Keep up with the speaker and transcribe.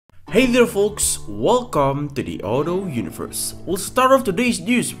Hey there folks, welcome to the Auto Universe. We'll start off today's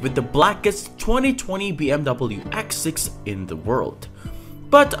news with the blackest 2020 BMW X6 in the world.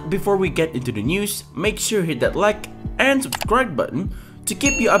 But before we get into the news, make sure to hit that like and subscribe button to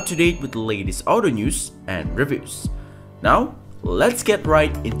keep you up to date with the latest auto news and reviews. Now, let's get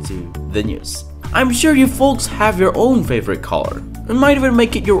right into the news. I'm sure you folks have your own favorite color, and might even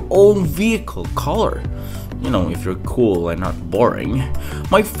make it your own vehicle color. You know, if you're cool and not boring.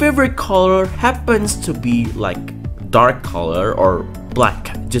 My favorite color happens to be like dark color or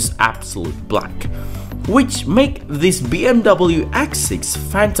black, just absolute black, which make this BMW X6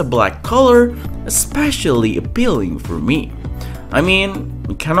 Vantablack color especially appealing for me. I mean,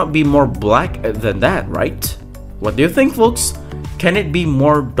 it cannot be more black than that, right? What do you think, folks? Can it be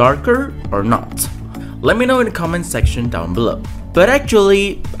more darker or not? Let me know in the comment section down below. But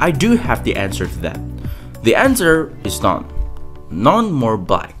actually, I do have the answer to that. The answer is none. None more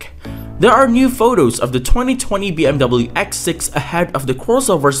black. There are new photos of the 2020 BMW X6 ahead of the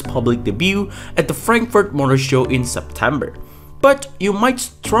crossover's public debut at the Frankfurt Motor Show in September. But you might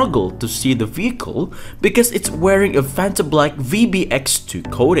struggle to see the vehicle because it's wearing a Vantablack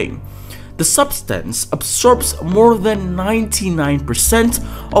VBx2 coating. The substance absorbs more than 99%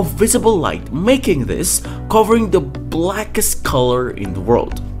 of visible light, making this covering the blackest color in the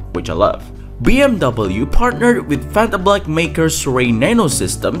world, which I love. BMW partnered with Vantablack maker Surrey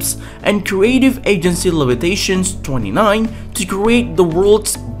Nanosystems and creative agency Levitations 29 to create the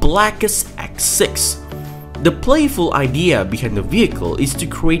world's blackest X6. The playful idea behind the vehicle is to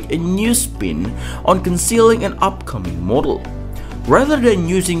create a new spin on concealing an upcoming model. Rather than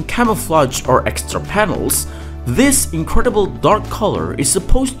using camouflage or extra panels, this incredible dark color is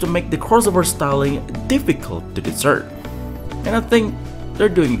supposed to make the crossover styling difficult to discern. And I think they're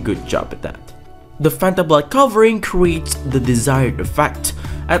doing a good job at that. The Vantablack covering creates the desired effect,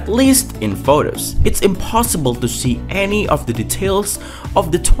 at least in photos. It's impossible to see any of the details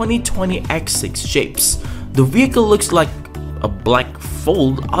of the 2020 X6 shapes. The vehicle looks like a black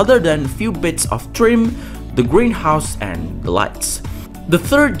fold other than a few bits of trim, the greenhouse and the lights. The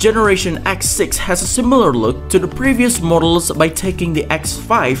third generation X6 has a similar look to the previous models by taking the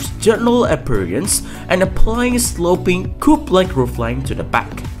X5's general appearance and applying a sloping coupe-like roofline to the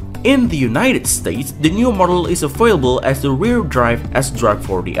back. In the United States, the new model is available as the rear-drive S-Drive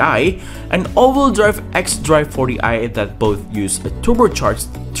 40i and all-wheel drive X-Drive 40i that both use a turbocharged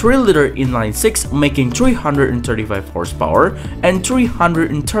 3-liter inline-six making 335 horsepower and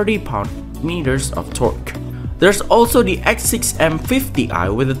 330 pound-meters of torque. There's also the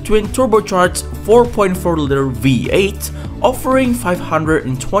X6M50i with a twin turbocharged 4.4-liter V8 offering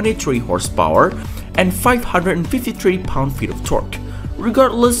 523 horsepower and 553 pound-feet of torque.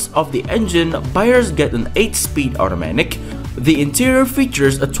 Regardless of the engine, buyers get an 8-speed automatic. The interior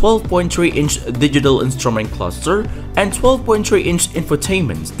features a 12.3-inch digital instrument cluster and 12.3-inch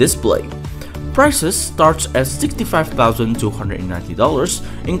infotainment display. Prices start at $65,290,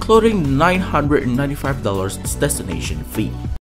 including $995 destination fee.